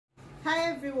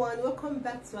Hi everyone, welcome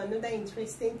back to another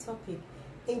interesting topic.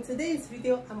 In today's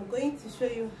video, I'm going to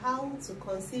show you how to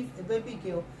conceive a baby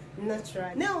girl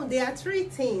naturally. Now, there are 3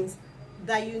 things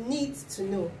that you need to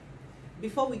know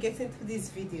before we get into this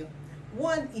video.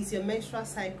 One is your menstrual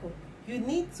cycle. You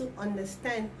need to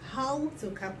understand how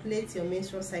to calculate your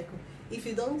menstrual cycle. If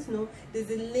you don't know, there's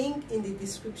a link in the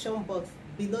description box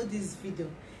below this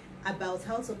video about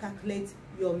how to calculate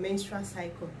your menstrual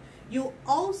cycle. You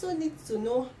also need to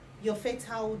know your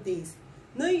fertile days.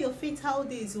 Knowing your fertile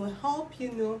days will help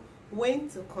you know when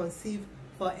to conceive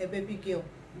for a baby girl.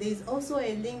 There is also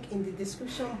a link in the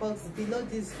description box below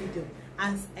this video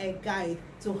as a guide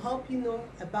to help you know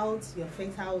about your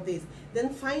fertile days. Then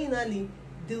finally,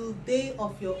 the day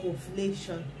of your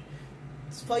ovulation.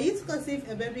 For you to conceive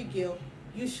a baby girl,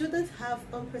 you shouldn't have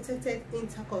unprotected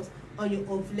intercourse on your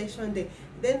ovulation day.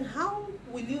 Then how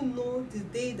will you know the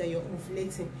day that you're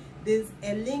ovulating? There's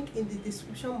a link in the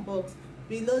description box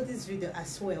below this video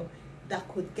as well that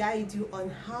could guide you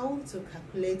on how to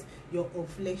calculate your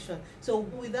ovulation. So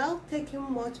without taking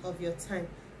much of your time,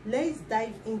 let's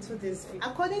dive into this video.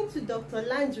 According to Dr.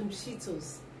 Landrum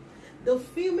Shitos, the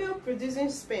female producing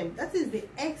sperm, that is the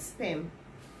egg sperm,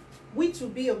 which will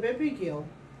be your baby girl,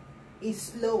 is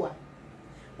slower.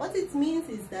 What it means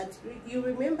is that you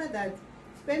remember that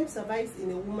sperm survives in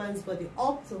a woman's body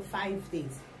up to 5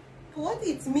 days. What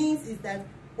it means is that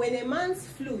when a man's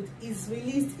fluid is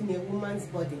released in a woman's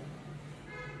body,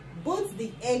 both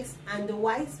the eggs and the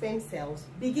white sperm cells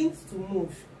begins to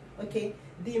move. Okay,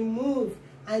 they move,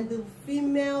 and the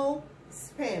female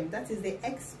sperm, that is the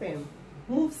egg sperm,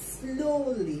 moves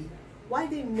slowly while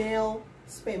the male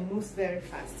sperm moves very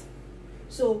fast.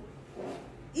 So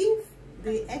if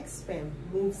the egg sperm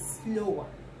moves slower,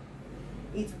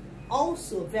 it's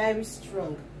also very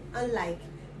strong, unlike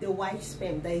the white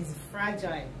sperm that is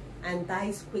fragile and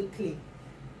dies quickly.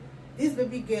 This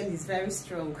baby girl is very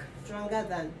strong, stronger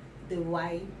than the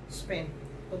white sperm,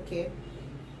 okay,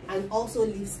 and also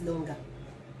lives longer.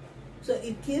 So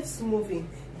it keeps moving.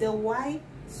 The white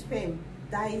sperm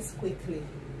dies quickly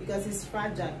because it's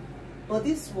fragile, but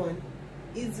this one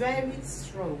is very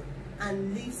strong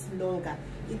and lives longer.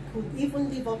 It could even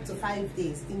live up to 5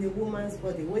 days in a woman's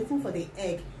body waiting for the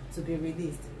egg to be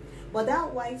released. But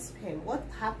that white sperm, what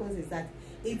happens is that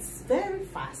it's very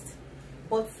fast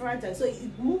but fragile, so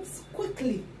it moves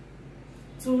quickly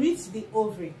to reach the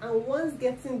ovary, and once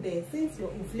getting there, since your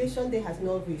ovulation day has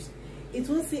not reached, it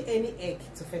won't see any egg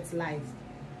to fertilize.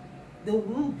 There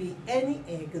won't be any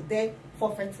egg there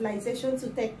for fertilization to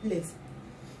take place.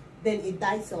 Then it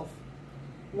dies off.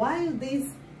 While this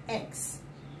eggs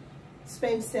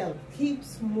sperm cell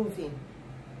keeps moving,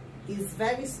 it's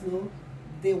very slow.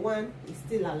 The 1 is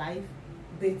still alive,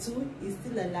 the 2 is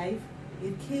still alive.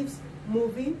 It keeps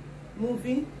moving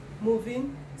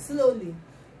slowly,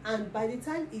 and by the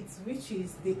time it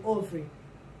reaches the ovary,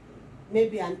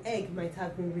 maybe an egg might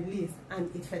have been released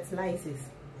and it fertilizes,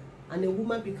 and a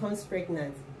woman becomes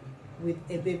pregnant with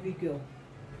a baby girl.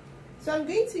 So I'm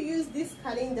going to use this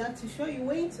calendar to show you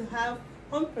when to have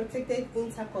unprotected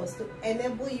intercourse to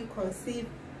enable you conceive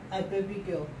a baby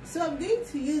girl. So I'm going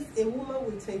to use a woman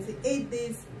with 28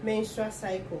 days menstrual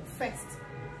cycle first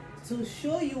to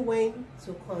show you when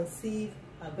to conceive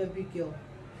a baby girl.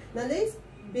 Now let's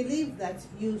believe that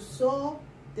you saw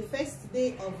the first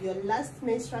day of your last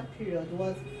menstrual period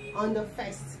was on the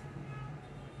 1st.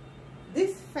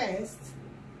 This first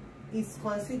is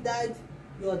considered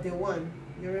your day 1.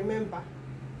 You remember?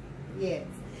 Yes,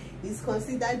 it's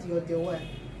considered your day 1.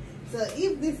 So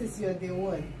if this is your day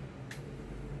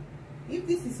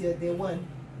 1,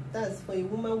 that's for a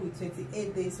woman with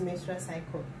 28 days menstrual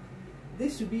cycle.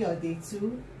 This should be your day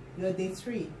 2, your day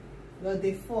 3, your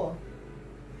day 4,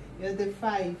 your day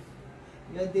 5,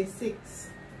 your day 6,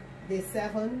 day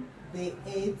 7, day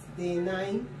 8, day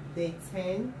 9, day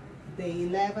 10, day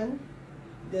 11,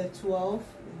 day 12,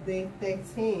 day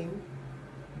 13,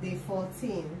 day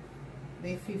 14,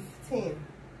 day 15,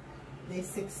 day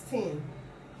 16,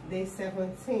 day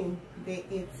 17, day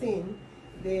 18,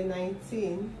 day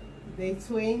 19, day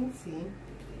 20,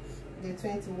 day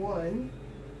 21,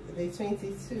 day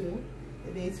 22,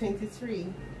 day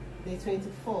 23, day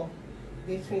 24,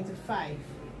 day 25,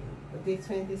 day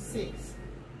 26,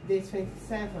 day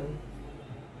 27,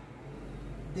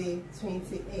 day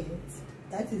 28.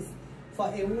 That is for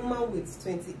a woman with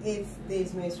 28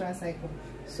 days menstrual cycle.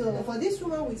 So for this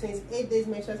woman with 28 days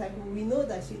menstrual cycle, we know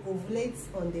that she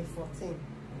ovulates on day 14.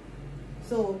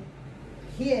 So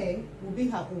here will be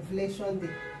her ovulation day.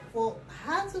 For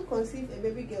her to conceive a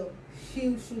baby girl,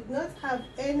 she should not have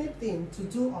anything to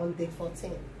do on day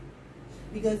 14,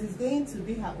 because it's going to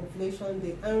be her ovulation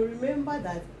day. And remember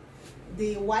that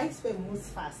the white sperm moves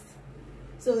fast.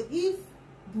 So if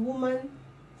the woman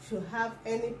should have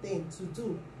anything to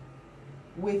do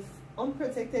with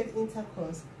unprotected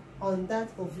intercourse on that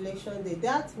ovulation day,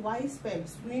 that white sperm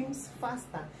swims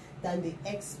faster than the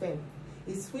egg sperm.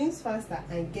 It swims faster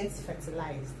and gets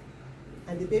fertilized,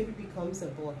 and the baby becomes a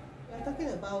boy. We are talking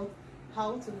about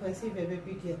how to conceive a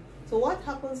baby girl. So what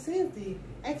happens since the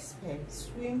egg sperm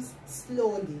swims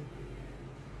slowly,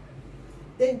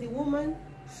 then the woman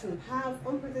should have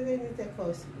unprotected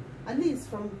intercourse at least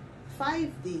from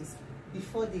 5 days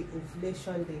before the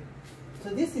ovulation day. So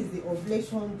this is the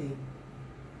ovulation day.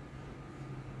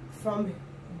 From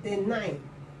the 9,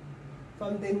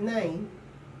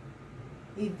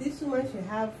 if this woman should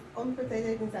have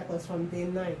unprotected intercourse from day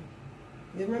 9,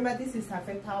 remember this is her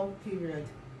fertile period.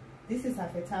 This is her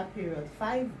fertile period,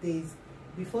 5 days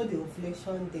before the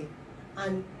ovulation day,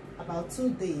 and about 2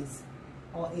 days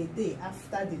or a day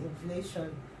after the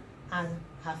ovulation and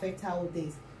her fertile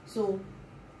days. So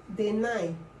day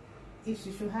 9, if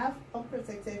she should have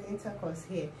unprotected intercourse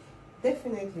here,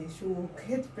 definitely she will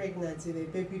get pregnant with a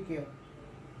baby girl.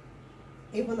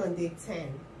 Even on day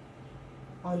 10,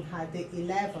 on her day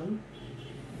 11,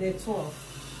 day 12.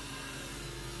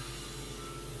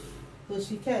 So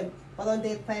she can, but on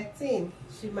day 13,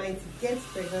 she might get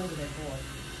pregnant with a boy.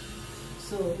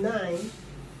 So 9,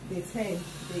 day 10,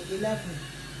 day 11,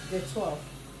 day 12.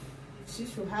 She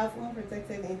should have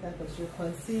unprotected intercourse, she will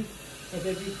conceive a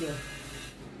baby girl.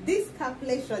 This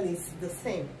calculation is the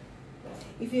same.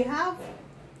 If you have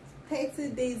 30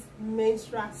 days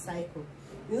menstrual cycle,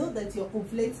 you know that you're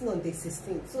ovulating on day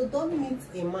 16. So don't meet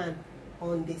a man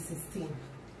on day 16.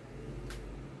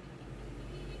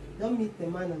 Don't meet the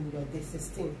man on your day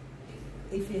 16.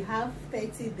 If you have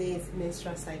 30 days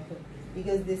menstrual cycle,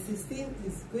 because day 16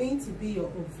 is going to be your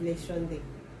ovulation day.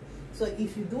 So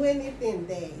if you do anything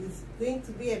there, it's going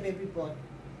to be a baby boy.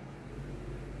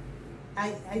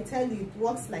 I tell you, it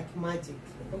works like magic,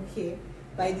 okay?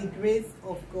 By the grace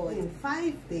of God. In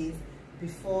 5 days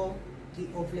before the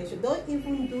ovulation, don't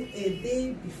even do a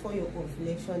day before your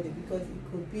ovulation day, because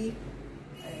it could be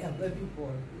a baby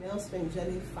boy. Male sperm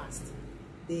usually fast.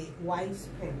 The white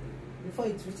sperm, before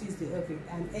it reaches the ovary,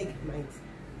 an egg might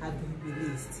have been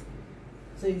released.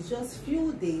 So it's just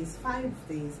few days, 5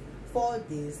 days, 4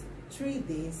 days, 3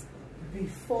 days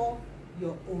before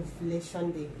your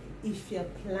ovulation day, if you're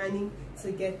planning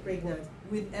to get pregnant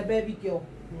with a baby girl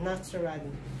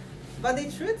naturally. But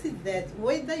the truth is that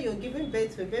whether you're giving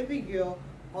birth to a baby girl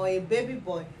or a baby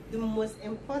boy, the most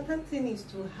important thing is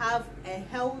to have a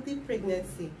healthy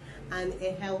pregnancy and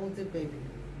a healthy baby.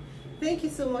 Thank you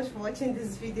so much for watching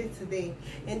this video today,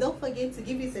 and don't forget to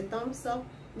give it a thumbs up,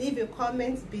 leave a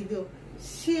comment below,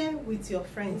 share with your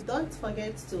friends. Don't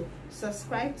forget to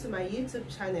subscribe to my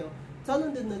YouTube channel, turn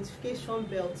on the notification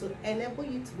bell to enable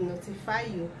you to notify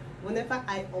you whenever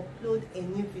I upload a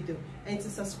new video, and to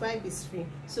subscribe is free.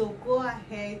 So go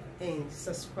ahead and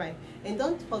subscribe, and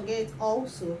don't forget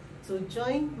also to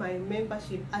join my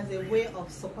membership as a way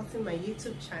of supporting my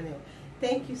YouTube channel.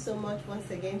 Thank you so much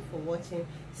once again for watching.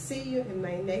 See you in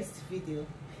my next video.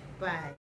 Bye.